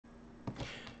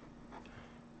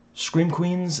Scream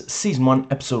Queens, Season 1,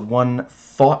 Episode 1,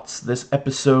 Thoughts. This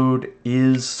episode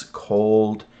is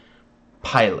called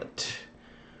Pilot,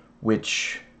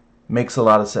 which makes a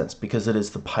lot of sense because it is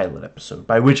the pilot episode,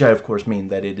 by which I, of course, mean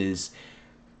that it is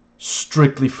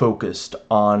strictly focused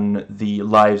on the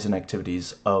lives and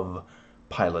activities of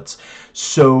pilots.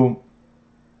 So,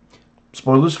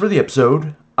 spoilers for the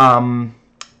episode. I'm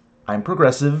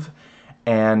progressive,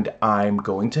 and I'm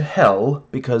going to hell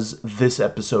because this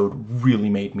episode really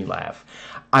made me laugh.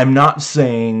 I'm not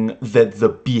saying that the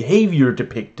behavior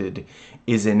depicted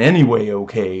is in any way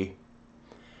okay,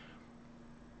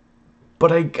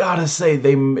 but I gotta say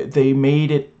they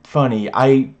made it funny.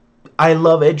 I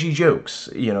love edgy jokes,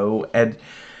 you know, and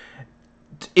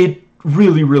it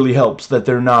really helps that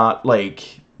they're not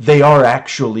like they are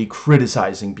actually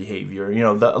criticizing behavior. You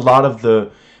know, a lot of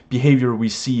the behavior we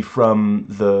see from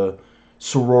the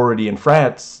sorority and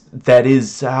frats, that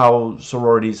is how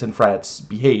sororities and frats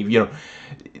behave. You know,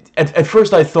 at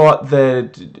first I thought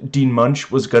that Dean Munch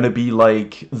was gonna be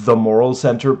like the moral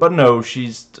center, but no,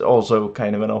 she's also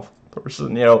kind of an awful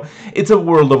person. You know, it's a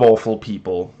world of awful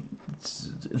people,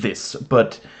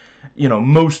 but you know,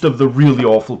 most of the really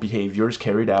awful behavior is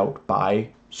carried out by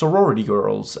sorority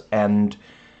girls, and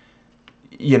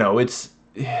you know, it's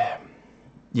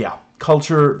yeah,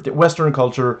 culture, Western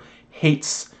culture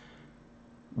hates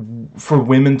for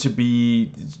women to be,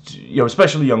 you know,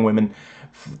 especially young women.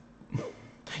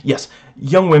 Yes,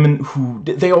 young women who,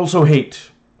 they also hate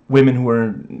women who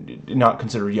are not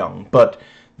considered young, but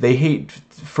they hate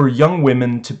for young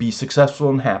women to be successful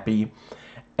and happy.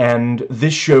 And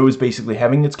this show is basically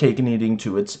having its cake and eating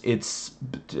to its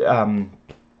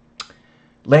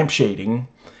lampshading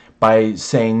by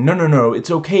saying, no,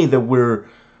 it's okay that we're,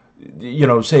 you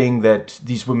know, saying that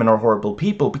these women are horrible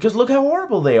people because look how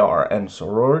horrible they are, and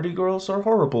sorority girls are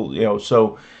horrible, you know.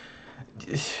 So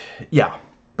yeah,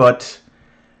 but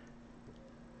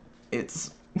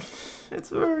it's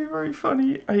very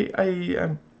funny. I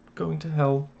am going to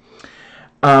hell.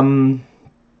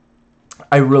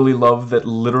 I really love that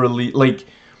literally, like,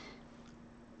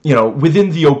 you know, within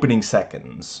the opening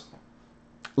seconds,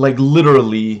 like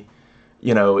literally,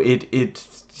 you know,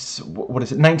 what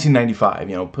is it, 1995,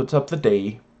 you know, puts up the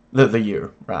day, the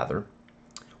year, rather.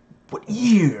 What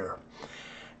year?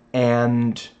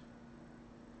 And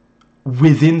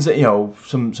within, you know,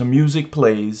 some music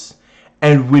plays,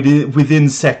 and within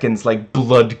seconds, like,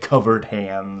 blood-covered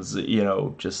hands, you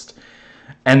know, just,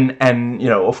 and, you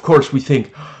know, of course we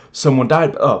think, someone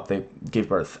died, oh, they gave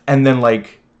birth, and then,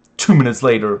 like, 2 minutes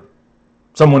later,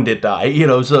 someone did die, you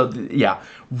know. So yeah,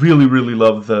 really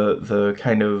love the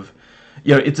kind of,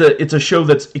 you know, it's a show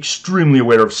that's extremely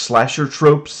aware of slasher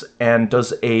tropes and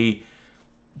does a,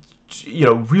 you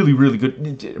know, really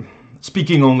good,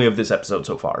 speaking only of this episode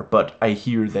so far, but I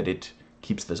hear that it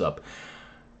keeps this up.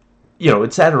 You know,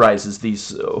 it satirizes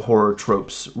these horror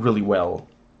tropes really well.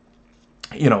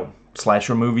 You know,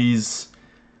 slasher movies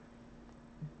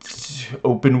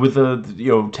open with a,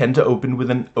 you know, tend to open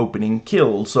with an opening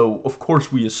kill, so of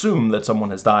course we assume that someone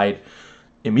has died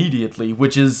immediately,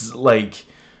 which is like,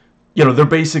 you know, they're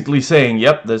basically saying,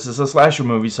 yep, this is a slasher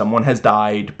movie, someone has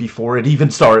died before it even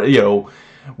started. You know,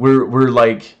 we're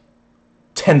like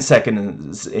 10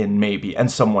 seconds in maybe, and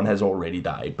someone has already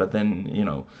died. But then, you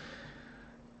know,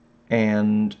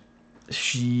 and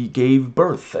she gave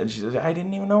birth, and she said, I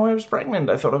didn't even know I was pregnant,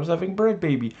 I thought I was having a bread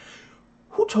baby.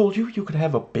 Who told you you could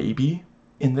have a baby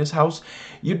in this house?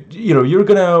 You know, you're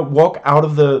gonna walk out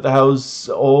of the house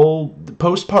all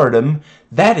postpartum.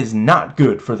 That is not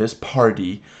good for this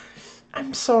party.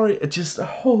 I'm sorry, it just,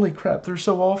 holy crap, they're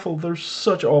so awful. They're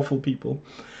such awful people.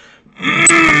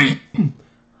 I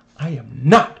am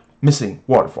not missing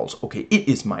waterfalls. Okay, it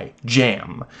is my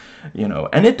jam, you know,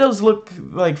 and it does look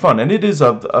like fun, and it is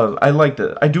I like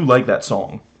that. I do like that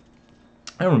song.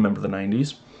 I remember the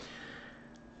 90s.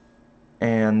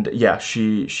 And yeah,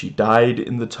 she died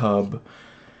in the tub.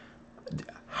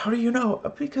 How do you know?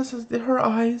 Because her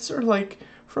eyes are like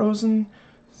frozen.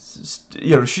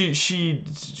 You know,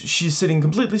 she's sitting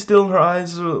completely still, and her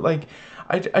eyes are like,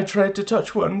 I tried to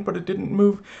touch one, but it didn't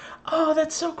move. Oh,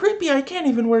 that's so creepy. I can't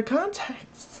even wear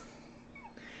contacts.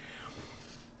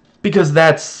 Because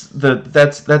that's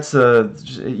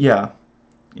yeah,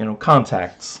 you know,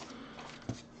 contacts.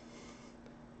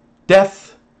 Death,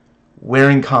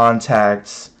 wearing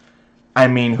contacts. I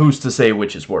mean, who's to say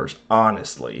which is worse,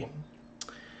 honestly?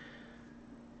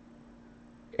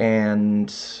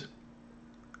 And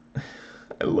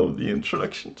I love the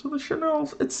introduction to the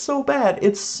Chanels. It's so bad.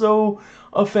 It's so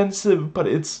offensive, but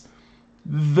it's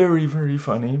very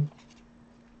funny.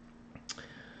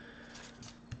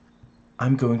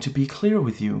 I'm going to be clear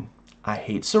with you. I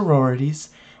hate sororities,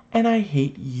 and I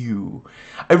hate you.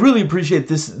 I really appreciate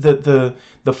this, the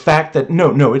fact that,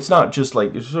 no, it's not just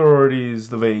like sororities,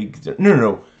 the vague,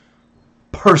 no.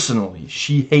 Personally,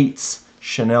 she hates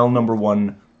Chanel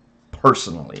 #1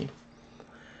 personally.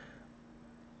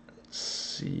 Let's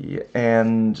see,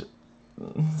 and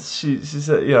she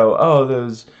said, oh,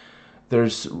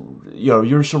 there's,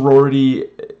 your sorority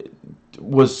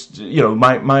was,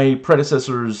 my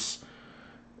predecessors,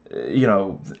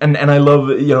 and I love,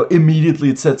 immediately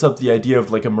it sets up the idea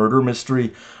of like a murder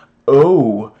mystery.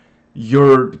 Oh,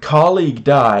 your colleague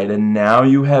died and now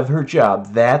you have her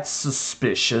job. That's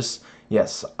suspicious.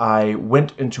 Yes, I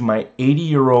went into my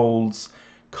 80-year-old's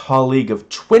colleague of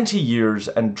 20 years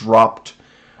and dropped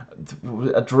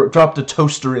a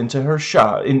toaster into her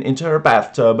into her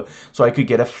bathtub so I could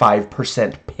get a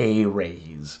 5% pay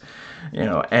raise.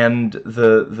 And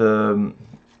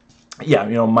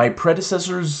my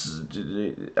predecessors,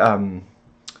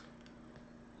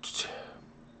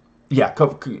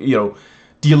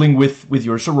 dealing with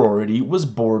your sorority was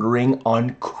bordering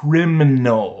on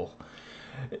criminal.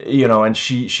 And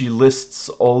she lists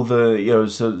all the,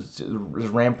 so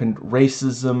rampant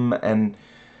racism and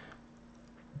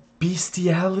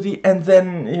bestiality, and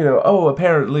then, oh,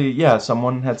 apparently, yeah,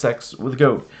 someone had sex with a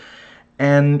goat.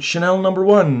 And Chanel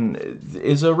 #1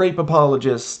 is a rape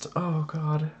apologist. Oh,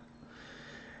 God.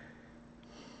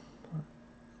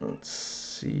 Let's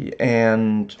see.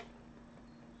 And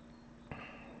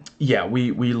yeah,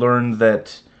 we learned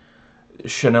that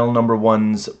Chanel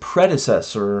 #1's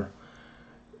predecessor,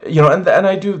 and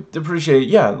I do appreciate,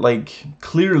 yeah, like,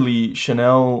 clearly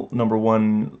Chanel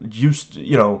 #1 used,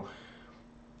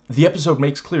 the episode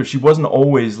makes clear she wasn't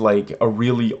always like a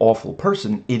really awful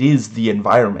person. It is the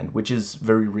environment, which is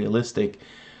very realistic.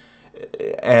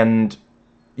 And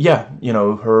yeah,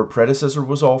 her predecessor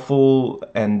was awful,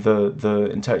 and the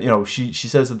entire, she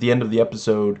says at the end of the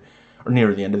episode, or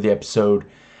near the end of the episode,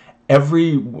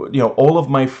 all of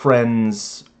my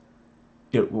friends,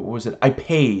 what was it? I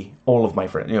pay all of my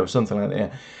friends, something like that.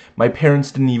 Yeah. My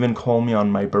parents didn't even call me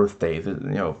on my birthday,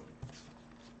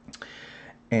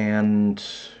 and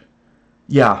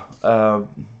yeah,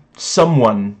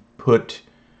 someone put,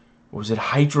 what was it,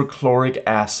 hydrochloric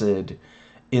acid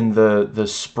in the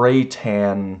spray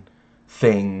tan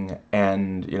thing,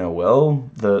 and well,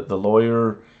 the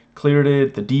lawyer cleared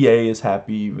it, the DA is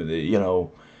happy,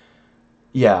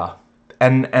 yeah.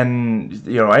 And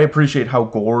I appreciate how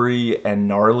gory and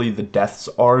gnarly the deaths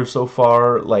are so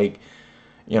far. Like,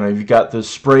 you've got the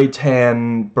spray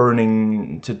tan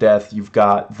burning to death, you've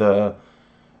got the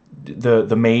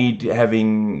maid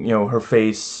having, her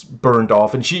face burned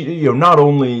off, and she, not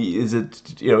only is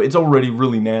it, it's already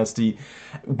really nasty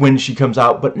when she comes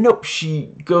out, but nope,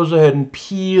 she goes ahead and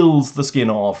peels the skin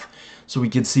off so we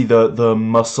can see the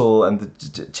muscle and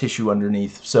the tissue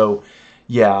underneath. So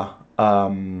yeah,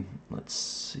 let's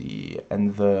see,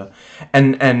 and the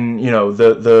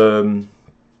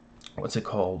what's it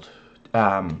called,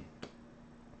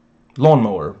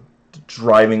 lawnmower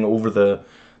driving over the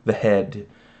head.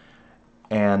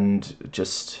 And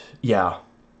just, yeah.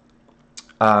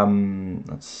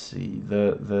 Let's see,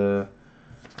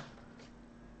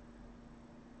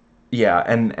 yeah,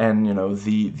 and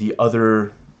the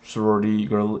other sorority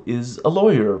girl is a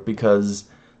lawyer, because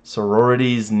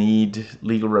sororities need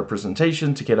legal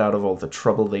representation to get out of all the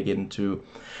trouble they get into.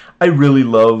 I really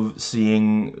love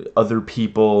seeing other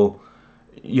people,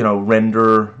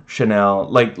 render Chanel,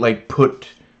 like put,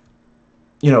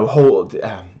 hold,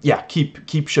 yeah,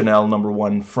 keep Chanel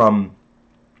 #1 from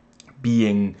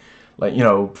being, like,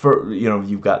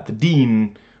 you've got the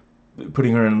dean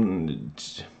putting her in,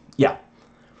 yeah,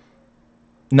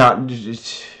 not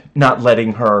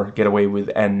letting her get away with,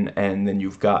 and then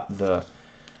you've got the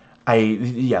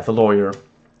lawyer.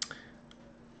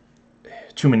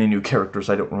 Too many new characters,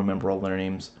 I don't remember all their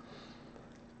names.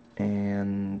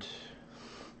 And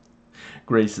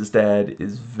Grace's dad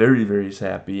is very, very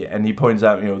happy, and he points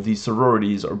out, these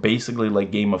sororities are basically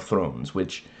like Game of Thrones,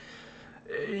 which,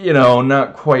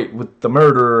 not quite with the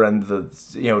murder, and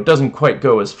doesn't quite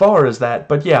go as far as that,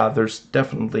 but yeah, there's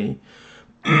definitely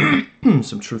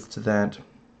some truth to that.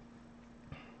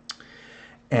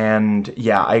 And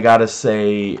yeah, I gotta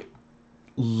say,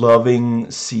 loving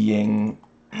seeing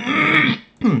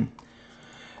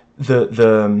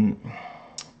the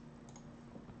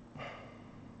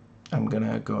I'm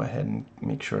gonna go ahead and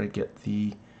make sure I get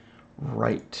the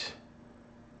right.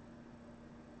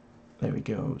 There we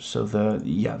go. So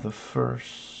the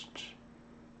first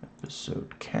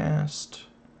episode cast.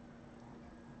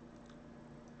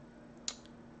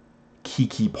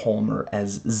 Keke Palmer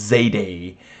as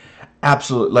Zayday.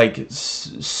 absolutely, like,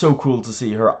 so cool to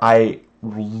see her. I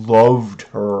loved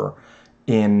her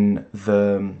in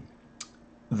the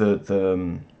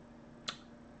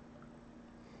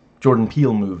Jordan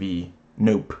Peele movie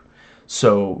Nope.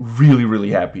 So really, really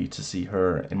happy to see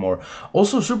her and more.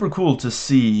 Also super cool to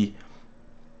see,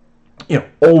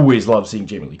 always love seeing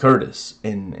Jamie Lee Curtis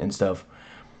and stuff.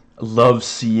 Love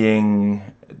seeing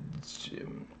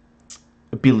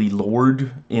Billy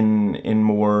Lord in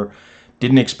more.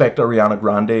 Didn't expect Ariana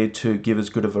Grande to give as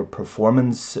good of a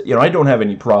performance. I don't have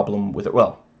any problem with it.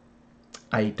 Well,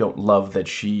 I don't love that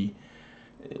she,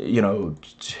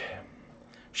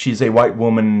 she's a white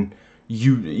woman.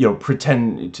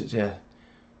 Pretend to,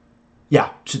 yeah,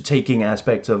 to taking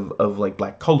aspects of like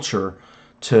black culture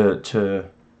to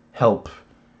help,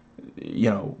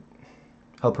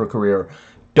 help her career.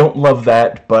 Don't love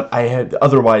that, but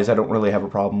otherwise I don't really have a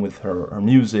problem with her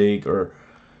music or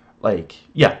like,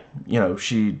 yeah,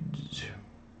 she,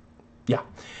 yeah.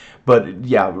 But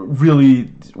yeah,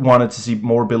 really wanted to see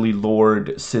more Billy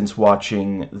Lord since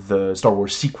watching the Star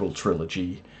Wars sequel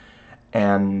trilogy,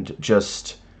 and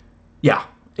just, yeah,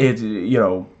 it,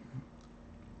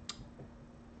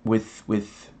 with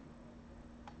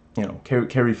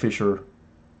Carrie Fisher,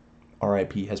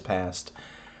 R.I.P., has passed.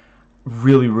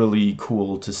 Really, really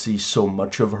cool to see so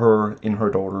much of her in her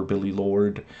daughter Billy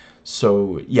Lord.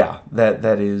 So yeah,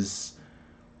 that is,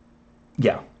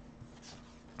 yeah.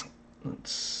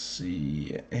 Let's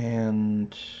see,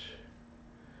 and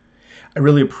I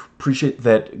really appreciate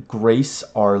that Grace,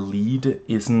 our lead,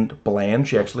 isn't bland.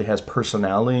 She actually has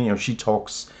personality. She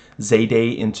talks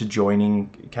Zayday into joining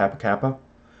Kappa Kappa.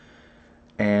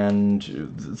 And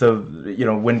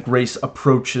when Grace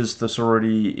approaches the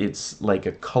sorority, it's like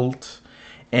a cult.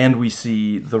 And we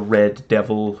see the Red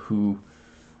Devil, who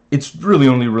it's really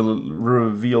only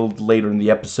revealed later in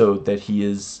the episode that he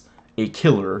is a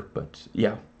killer, but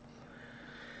yeah.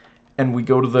 And we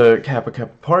go to the Kappa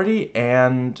Kappa party,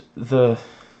 and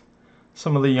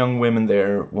some of the young women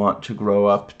there want to grow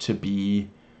up to be,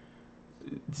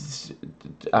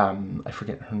 I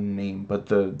forget her name, but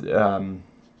the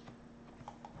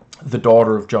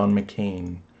daughter of John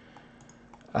McCain.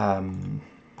 I'm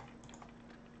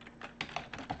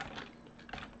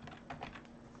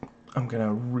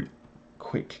gonna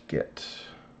quick get.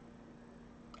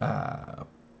 There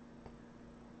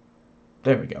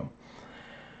we go.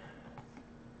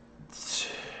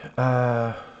 Let's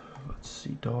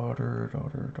see, daughter.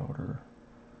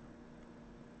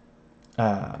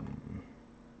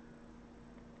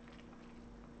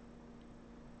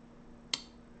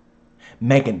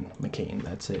 Meghan McCain,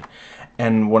 that's it.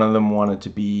 And one of them wanted to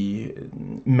be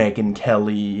Megyn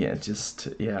Kelly. Just,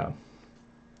 yeah.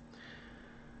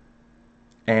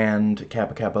 And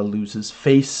Kappa Kappa loses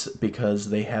face because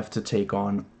they have to take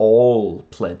on all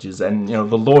pledges. And, the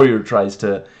lawyer tries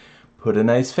to put a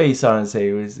nice face on and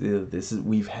say,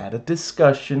 we've had a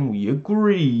discussion, we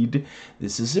agreed,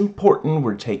 this is important,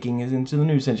 we're taking it into the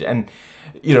news. And,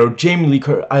 Jamie Lee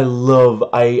Curtis,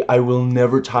 I will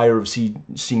never tire of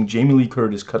seeing Jamie Lee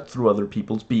Curtis cut through other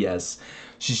people's BS.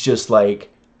 She's just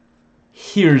like,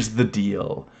 here's the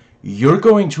deal. You're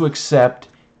going to accept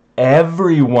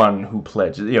everyone who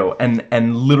pledges,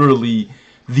 and literally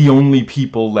the only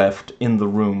people left in the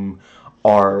room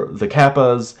are the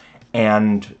Kappas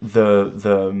and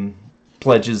the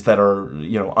pledges that are,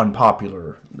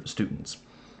 unpopular students.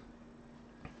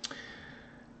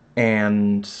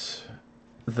 And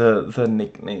the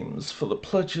nicknames for the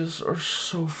pledges are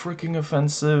so freaking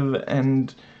offensive,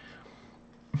 and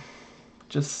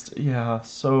just, yeah,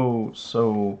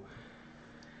 so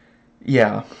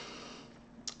yeah.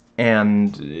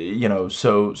 And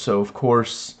so of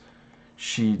course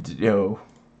she,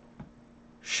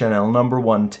 Chanel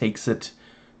 #1 takes it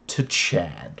to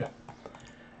Chad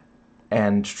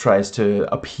and tries to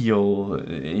appeal,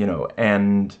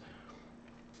 and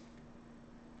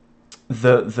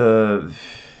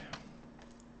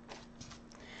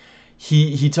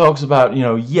he talks about,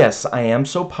 yes, I am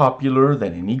so popular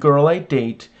that any girl I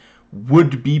date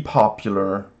would be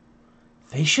popular.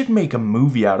 They should make a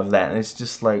movie out of that. And it's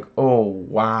just like, oh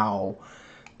wow,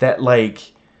 that,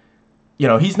 like,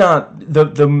 he's not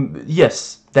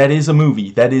yes, that is a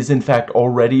movie. That is in fact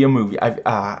already a movie.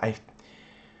 I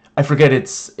forget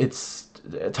its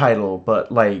title,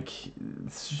 but like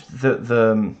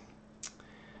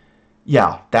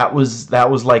yeah, that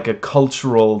was like a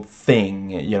cultural thing.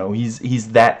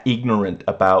 He's that ignorant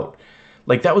about,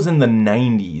 like, that was in the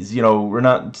 90s. We're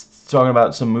not talking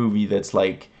about some movie that's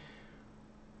like,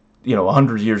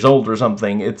 100 years old or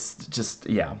something. It's just,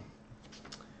 yeah.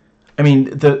 I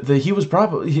mean, he was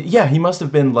probably, yeah, he must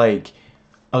have been like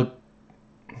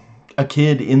a a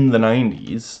kid in the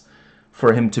 90s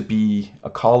for him to be a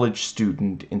college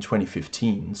student in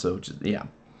 2015. So, just, yeah.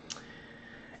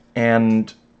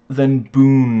 And then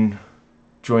Boone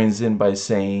joins in by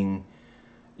saying,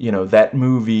 you know, that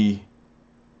movie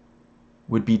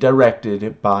would be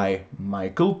directed by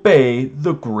Michael Bay,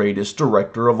 the greatest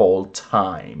director of all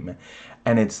time.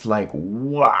 And it's like,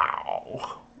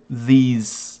 wow,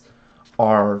 these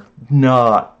are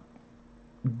not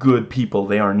good people.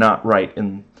 They are not right.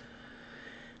 And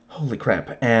holy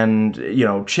crap. And, you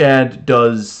know, Chad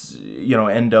does, you know,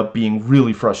 end up being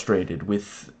really frustrated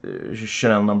with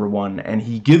Chanel No.1, and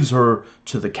he gives her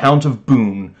to the Count of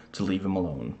Boone to leave him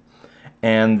alone.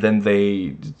 And then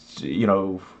they, you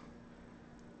know,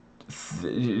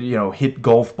 hit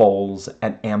golf balls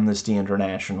at Amnesty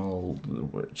International.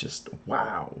 Just,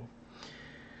 wow.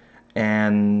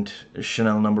 And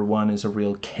Chanel No.1 is a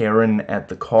real Karen at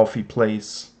the coffee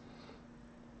place.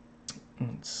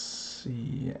 Let's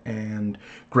see. And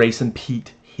Grace and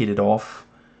Pete hit it off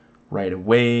right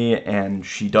away, and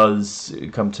she does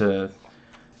come to,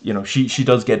 you know, she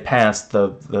does get past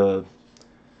the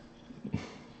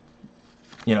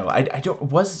you know, I don't,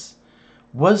 was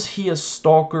he a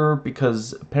stalker?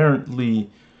 Because apparently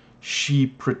she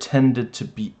pretended to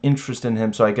be interested in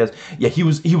him, so I guess, yeah, he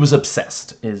was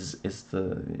obsessed, is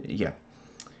the, yeah.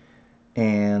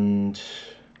 And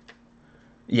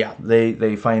yeah,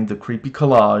 they find the creepy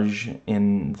collage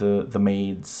in the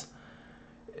maid's,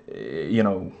 you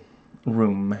know,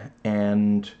 room,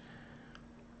 and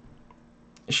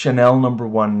Chanel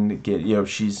No.1 you know,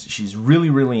 she's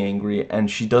really angry, and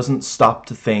she doesn't stop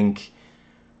to think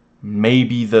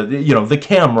maybe the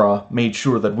camera made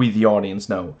sure that we, the audience,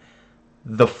 know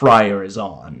the fryer is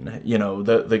on. You know,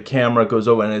 the camera goes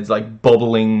over and it's like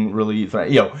bubbling really,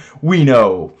 you know, we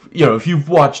know, you know, if you've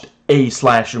watched a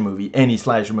slasher movie, any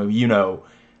slasher movie, you know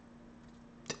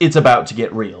it's about to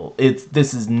get real.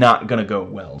 This is not gonna go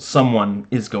well. Someone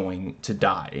is going to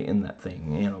die in that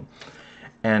thing, you know.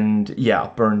 And yeah,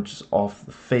 burns off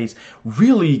the face.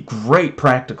 Really great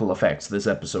practical effects this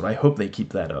episode. I hope they keep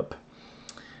that up.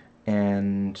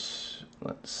 And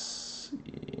let's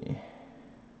see.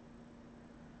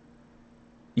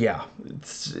 Yeah,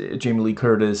 Jamie Lee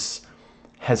Curtis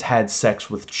has had sex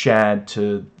with Chad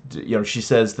to, you know, she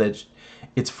says that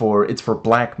it's for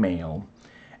blackmail.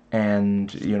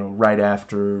 And, you know, right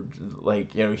after,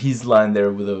 like, you know, he's lying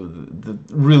there with the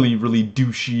really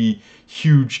douchey,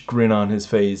 huge grin on his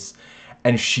face,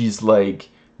 and she's like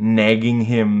nagging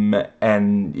him,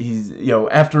 and he's, you know,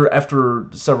 after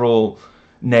several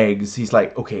nags, he's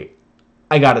like, okay,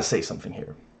 I gotta say something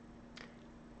here.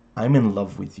 I'm in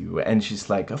love with you. And she's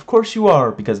like, of course you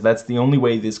are, because that's the only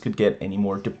way this could get any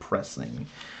more depressing.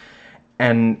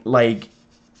 And, like,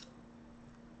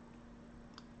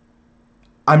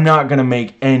 I'm not gonna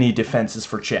make any defenses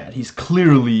for Chad. He's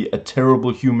clearly a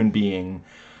terrible human being,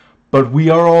 but we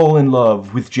are all in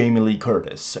love with Jamie Lee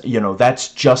Curtis. You know, that's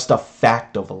just a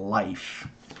fact of life.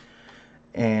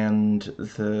 And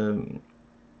the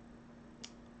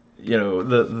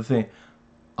thing,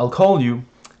 I'll call you,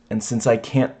 and since I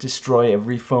can't destroy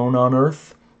every phone on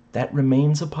Earth, that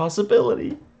remains a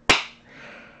possibility.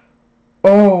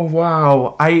 Oh,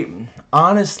 wow.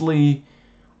 Honestly,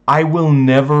 I will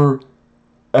never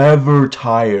ever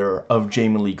tire of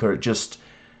Jamie Lee Curtis.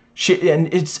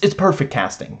 And it's perfect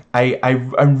casting.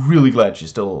 I'm really glad she's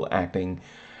still acting.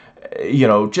 You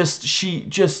know, she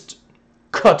just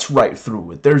cuts right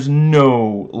through it. There's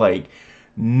no, like,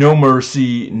 no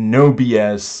mercy, no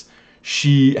BS.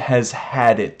 She has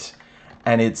had it,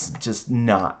 and it's just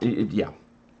not, yeah.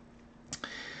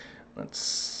 Let's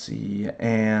see,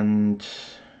 and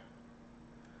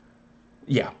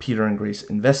yeah, Peter and Grace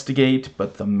investigate,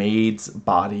 but the maid's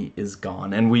body is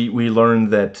gone. And we learn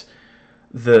that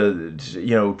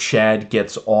Chad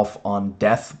gets off on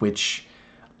death, which,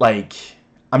 like,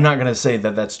 I'm not going to say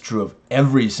that that's true of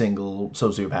every single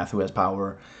sociopath who has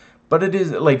power, but it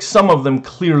is, like, some of them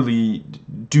clearly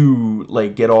do,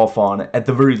 like, get off on, at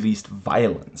the very least,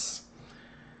 violence.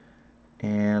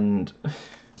 And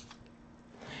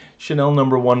Chanel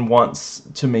No.1 wants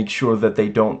to make sure that they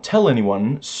don't tell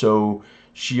anyone, so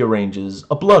she arranges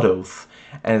a blood oath.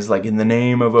 And it's like, in the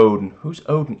name of Odin. Who's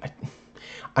Odin?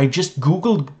 I just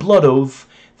googled blood oath.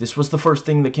 This was the first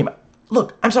thing that came up.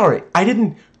 Look, I'm sorry. I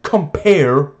didn't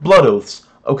compare blood oaths,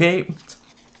 okay?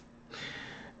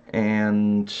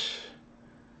 And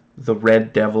the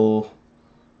Red Devil,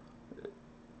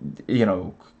 you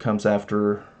know, comes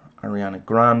after Ariana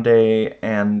Grande,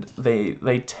 and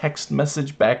they text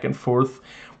message back and forth,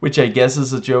 which I guess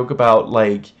is a joke about,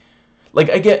 like like,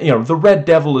 I get, the Red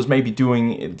Devil is maybe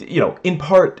doing, in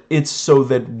part it's so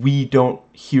that we don't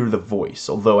hear the voice,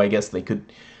 although I guess they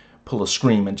could pull a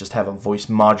scream and just have a voice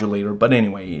modulator, but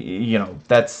anyway,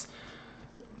 that's,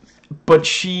 but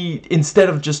she, instead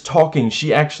of just talking,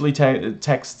 she actually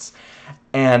texts,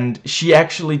 and she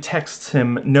actually texts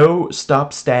him, "No,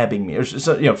 stop stabbing me," or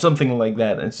something like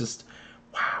that. And it's just,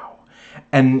 wow.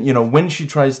 And when she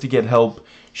tries to get help,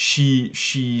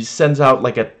 she sends out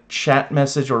like a chat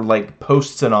message, or like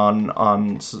posts it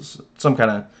on some kind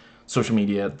of social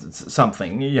media,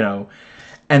 something,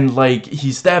 and like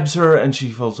he stabs her and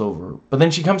she falls over, but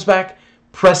then she comes back,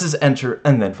 presses enter,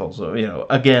 and then falls over.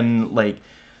 Again, like,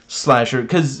 slasher,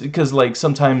 because like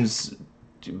sometimes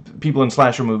people in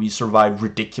slasher movies survive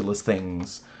ridiculous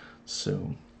things.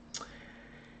 So,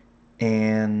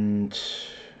 and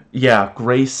yeah,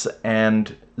 Grace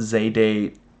and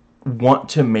Zayday want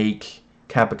to make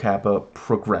Kappa Kappa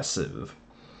progressive,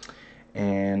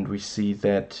 and we see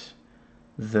that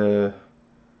they've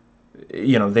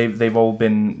all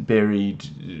been buried,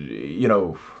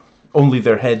 only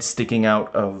their heads sticking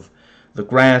out of the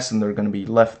grass, and they're going to be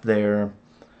left there.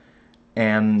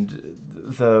 And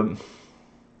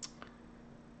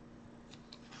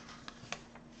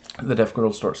the deaf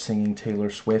girl starts singing Taylor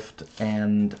Swift,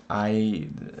 and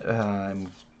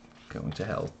I'm going to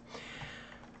hell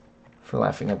for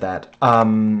laughing at that.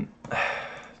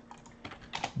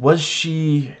 Was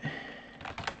she...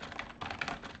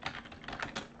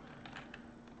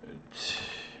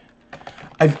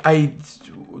 I'm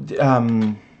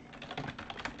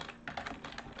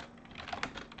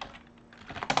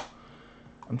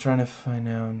trying to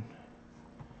find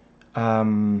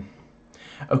out.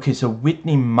 Okay, so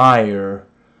Whitney Meyer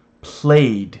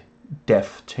played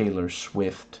deaf Taylor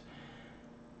Swift.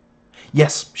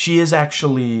 Yes, she is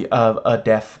actually a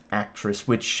deaf actress,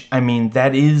 which, I mean,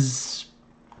 that is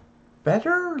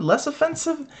better, less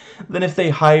offensive than if they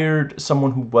hired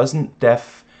someone who wasn't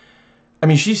deaf. I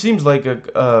mean, she seems like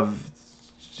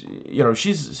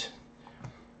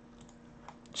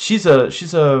she's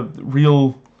a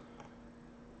real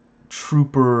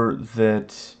trooper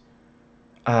that,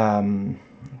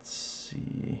 let's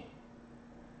see,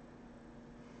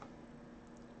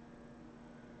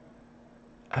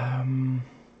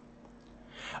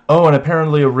 oh, and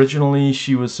apparently originally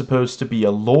she was supposed to be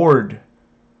a Lordy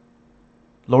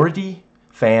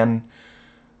fan,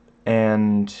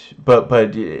 and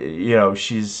but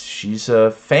she's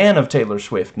a fan of Taylor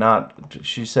Swift.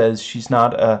 She says she's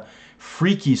not a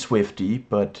freaky Swiftie,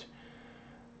 but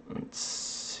let's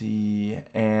see,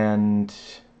 and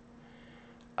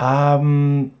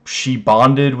she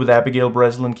bonded with Abigail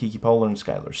Breslin, Kiki Palmer, and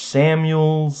Skylar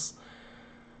Samuels.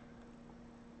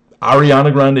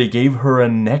 Ariana Grande gave her a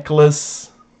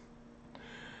necklace,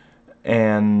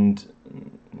 and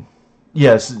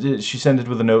yes, she sent it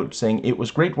with a note saying, "It was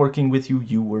great working with you.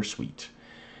 You were sweet."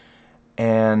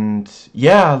 And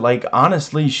yeah, like,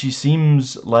 honestly, she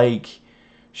seems like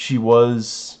she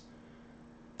was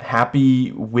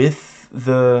happy with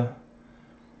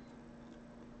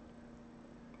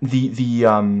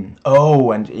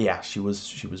oh, and yeah, she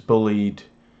was bullied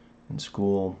in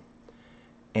school,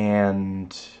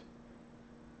 and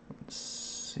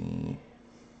let's see,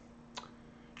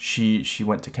 she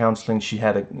went to counseling. She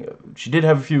did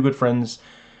have a few good friends.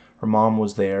 Her mom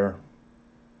was there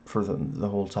for the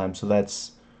whole time, so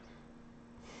this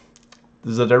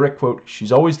is a direct quote.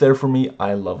 "She's always there for me.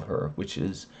 I love her," which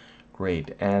is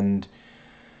great. And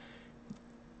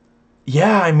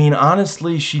yeah, I mean,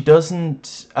 honestly, she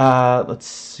doesn't, let's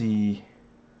see,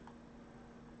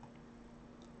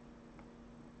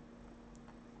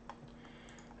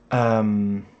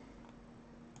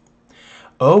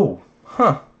 oh,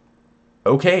 huh,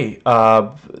 okay,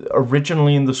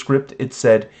 originally in the script it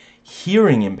said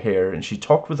hearing impaired, and she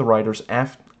talked with the writers,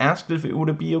 asked if it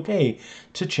would be okay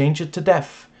to change it to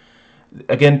deaf.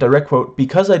 Again, direct quote,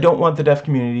 "Because I don't want the deaf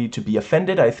community to be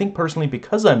offended, I think personally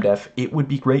because I'm deaf, it would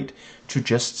be great to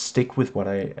just stick with what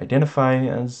I identify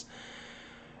as."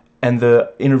 And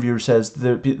the interviewer says,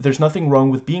 "There's nothing wrong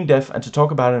with being deaf, and to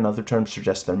talk about it in other terms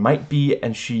suggests there might be."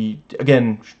 And she,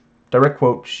 again, direct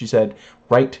quote, she said,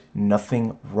 "Right,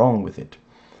 nothing wrong with it."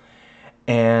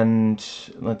 And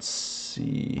let's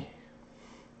see.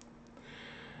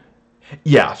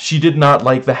 Yeah, she did not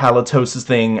like the halitosis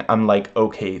thing. I'm like,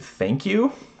 okay, thank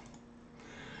you.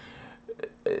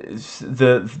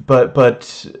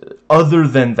 But other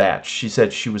than that, she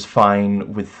said she was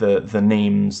fine with the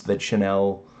names that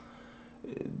Chanel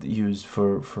used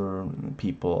for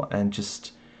people, and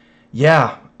just,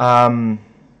 yeah, no,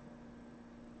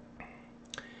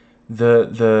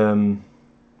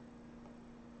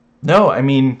 I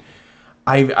mean,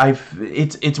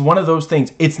 it's one of those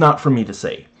things. It's not for me to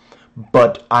say,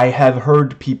 but I have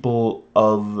heard people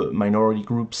of minority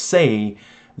groups say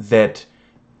that,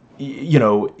 you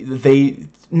know, they,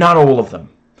 not all of them,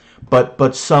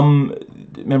 but some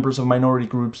members of minority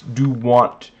groups do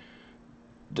want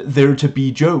there to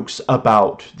be jokes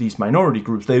about these minority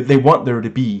groups. They want there to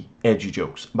be edgy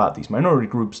jokes about these minority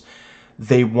groups.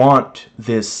 They want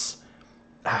this,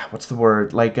 what's the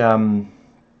word, like, you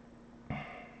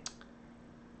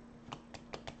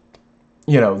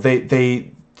know,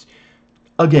 they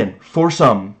again, for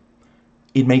some,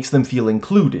 it makes them feel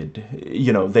included.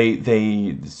 You know,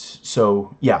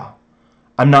 so yeah,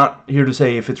 I'm not here to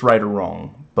say if it's right or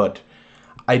wrong, but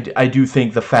I do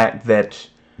think the fact that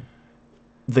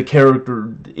the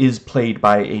character is played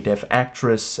by a deaf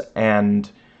actress, and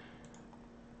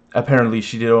apparently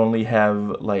she did only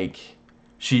have, like,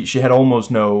 she had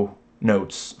almost no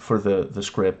notes for the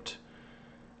script,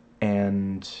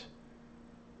 and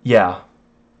yeah.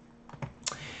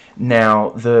 Now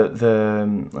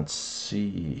the let's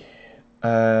see,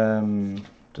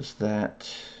 does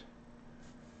that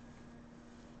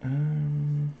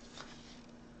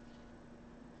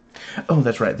oh,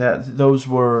 that's right, those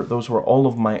were all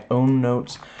of my own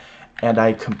notes, and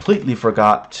I completely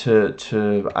forgot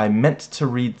to I meant to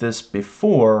read this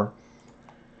before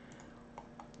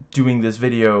doing this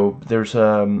video. There's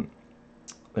a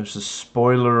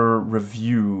spoiler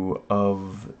review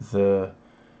of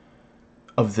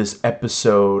this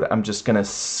episode. I'm just gonna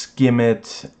skim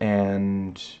it,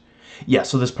 and yeah,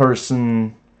 so this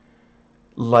person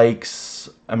likes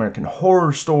American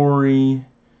Horror Story,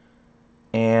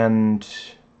 and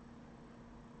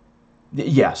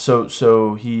yeah,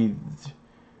 so he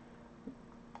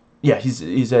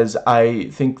says, I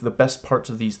think the best parts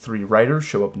of these three writers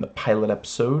show up in the pilot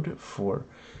episode for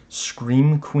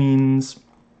Scream Queens,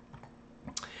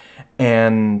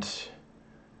 and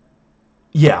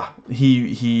yeah,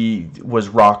 he was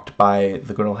rocked by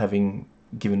the girl having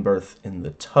given birth in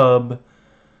the tub.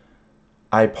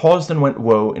 I paused and went,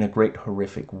 whoa, in a great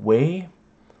horrific way.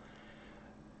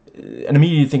 An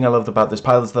immediate thing I loved about this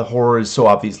pilot is the horror is so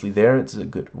obviously there. It's a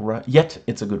good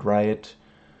it's a good riot.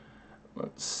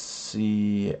 Let's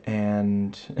see,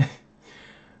 and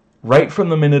right from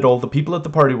the minute all the people at the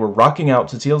party were rocking out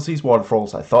to TLC's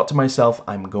Waterfalls, I thought to myself,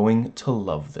 I'm going to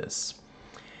love this.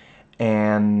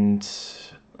 And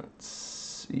let's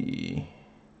see.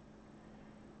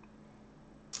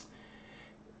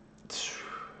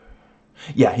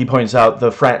 Yeah, he points out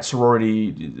the frat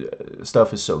sorority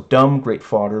stuff is so dumb, great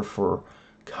fodder for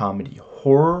comedy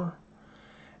horror.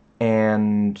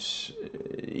 And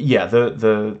yeah,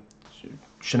 the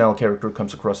Chanel character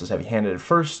comes across as heavy-handed at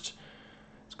first.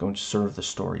 It's going to serve the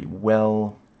story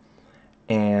well.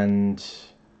 And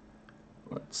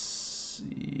let's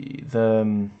see,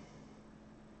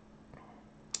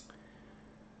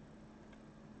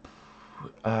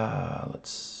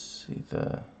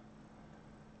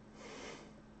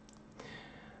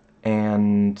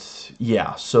 and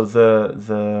yeah, so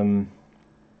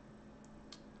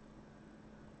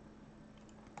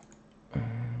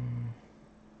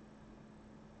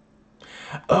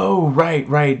oh, right,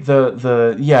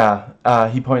 yeah,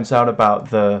 he points out about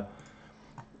the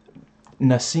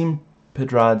Nassim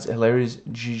Pedrad's hilarious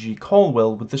Gigi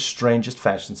Caldwell with the strangest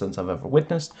fashion sense I've ever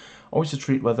witnessed. Always a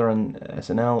treat whether on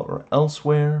SNL or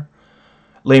elsewhere.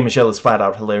 Lea Michele is flat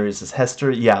out hilarious as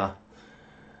Hester. Yeah.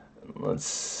 Let's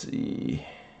see.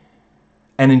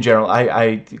 And in general,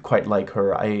 I quite like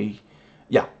her.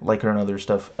 Yeah, like her and other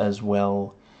stuff as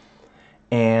well.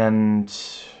 And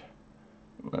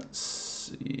let's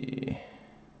see.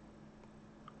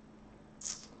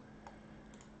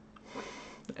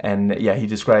 And yeah, he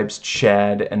describes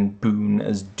Chad and Boone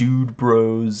as dude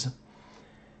bros.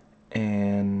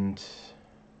 And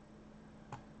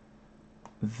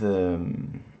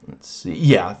let's see,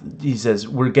 yeah, he says,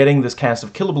 we're getting this cast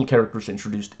of killable characters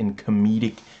introduced in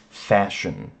comedic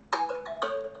fashion.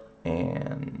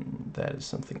 And that is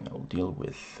something I'll deal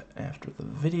with after the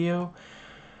video.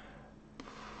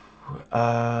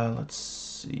 Let's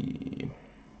see.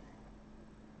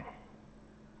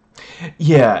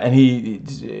 Yeah, and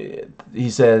he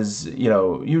says, you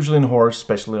know, usually in horror,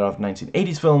 especially out of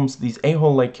 1980s films, these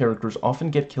a-hole-like characters often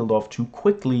get killed off too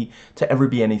quickly to ever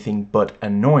be anything but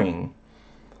annoying.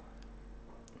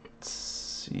 Let's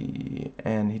see,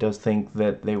 and he does think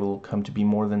that they will come to be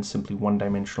more than simply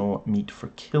one-dimensional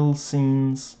meat-for-kill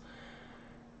scenes.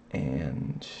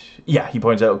 And yeah, he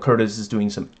points out Curtis is doing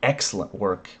some excellent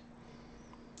work.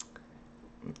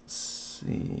 Let's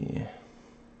see.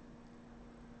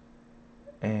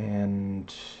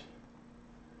 And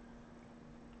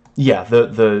yeah,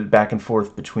 the back and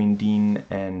forth between Dean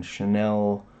and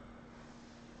Chanel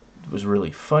was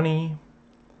really funny.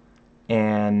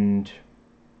 And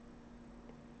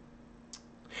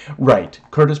right,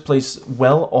 Curtis plays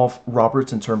well off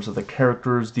Roberts in terms of the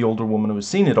characters. The older woman who has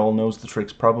seen it all knows the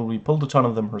tricks, probably pulled a ton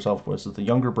of them herself, whereas the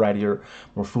younger, brattier,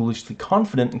 more foolishly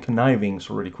confident and conniving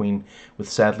sorority queen with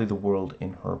sadly the world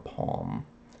in her palm.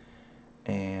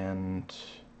 And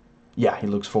yeah, he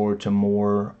looks forward to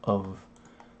more of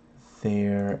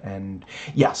there. And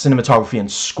yeah, cinematography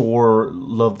and score,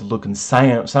 love the look and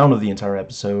sound of the entire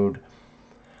episode.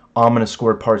 Ominous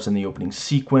scored parts in the opening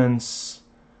sequence.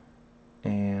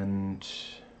 And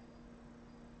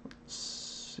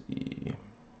let's see.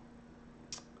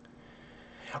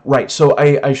 Right, so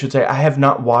I should say I have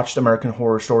not watched American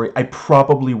Horror Story. I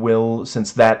probably will,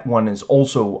 since that one is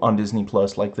also on Disney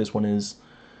Plus, like this one is.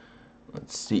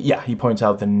 Let's see. Yeah, he points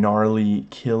out the gnarly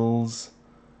kills.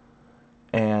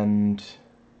 And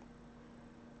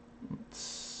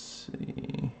let's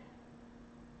see.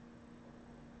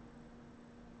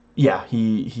 Yeah,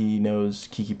 he knows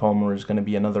Keke Palmer is going to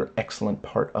be another excellent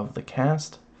part of the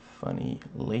cast. Funny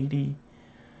lady.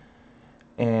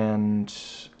 And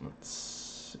let's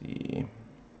see.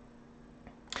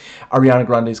 Ariana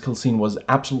Grande's kill scene was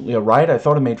absolutely a riot. I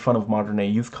thought it made fun of modern-day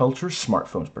youth culture,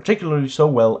 smartphones particularly, so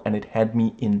well, and it had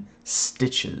me in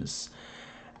stitches.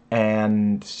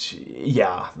 And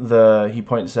yeah, he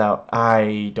points out,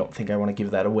 I don't think I want to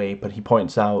give that away, but he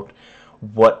points out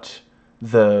what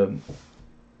the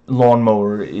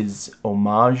lawnmower is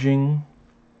homaging.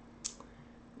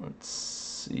 Let's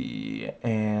see,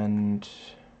 and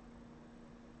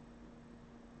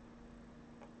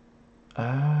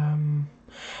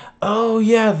oh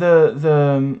yeah,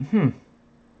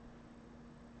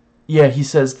 yeah, he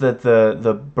says that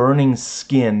the burning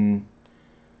skin,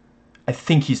 I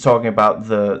think he's talking about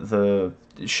the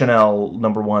Chanel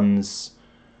 #1's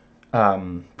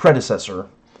predecessor.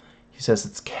 He says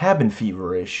it's cabin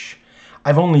fever-ish.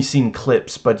 I've only seen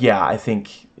clips, but yeah, I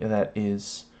think that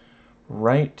is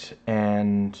right.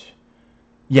 And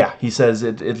yeah, he says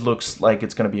it looks like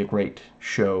it's going to be a great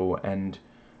show. And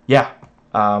yeah,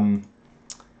 I'm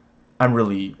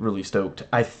really, really stoked.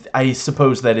 I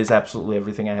suppose that is absolutely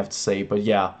everything I have to say. But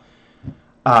yeah,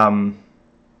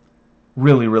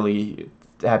 really, really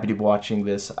happy to be watching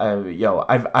this.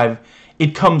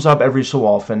 It comes up every so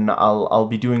often. I'll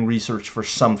be doing research for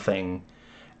something,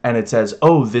 and it says,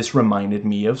 oh, this reminded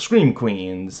me of Scream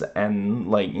Queens, and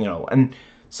like, and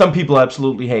some people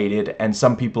absolutely hate it, and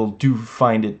some people do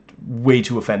find it way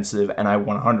too offensive, and I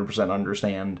 100%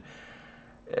 understand.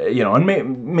 And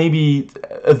maybe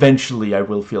eventually I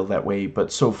will feel that way,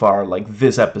 but so far, like,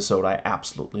 this episode I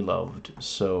absolutely loved.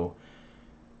 So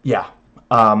yeah,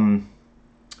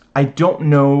 I don't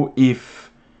know if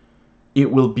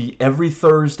it will be every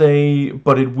Thursday,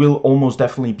 but it will almost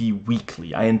definitely be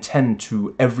weekly. I intend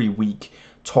to, every week,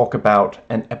 talk about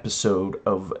an episode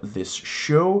of this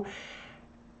show.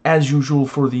 As usual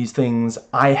for these things,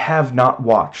 I have not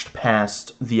watched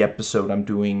past the episode I'm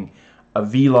doing a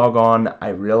vlog on. I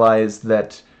realize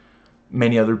that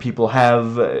many other people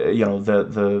have,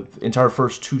 the entire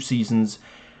first 2 seasons.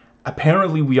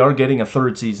 Apparently, we are getting a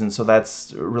 3rd season, so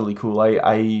that's really cool.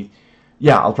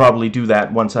 Yeah, I'll probably do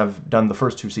that once I've done the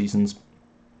first 2 seasons.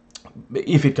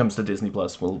 If it comes to Disney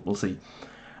Plus, we'll see.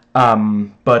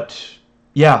 But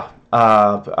yeah,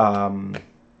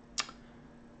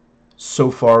 so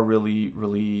far, really,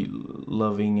 really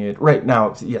loving it. Right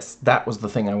now, yes, that was the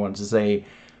thing I wanted to say.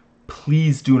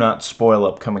 Please do not spoil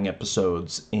upcoming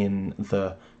episodes in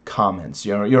the comments.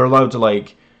 You're allowed to,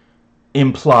 like,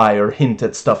 imply or hint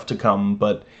at stuff to come,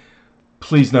 but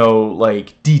please no,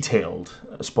 like, detailed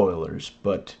spoilers.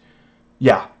 But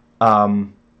yeah,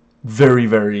 very,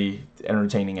 very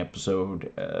entertaining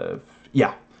episode.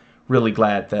 Yeah, really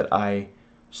glad that I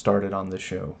started on this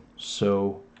show.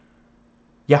 So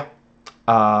yeah,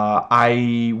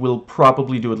 I will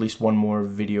probably do at least one more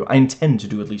video. I intend to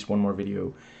do at least one more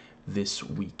video this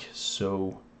week.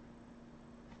 So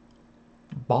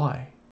bye.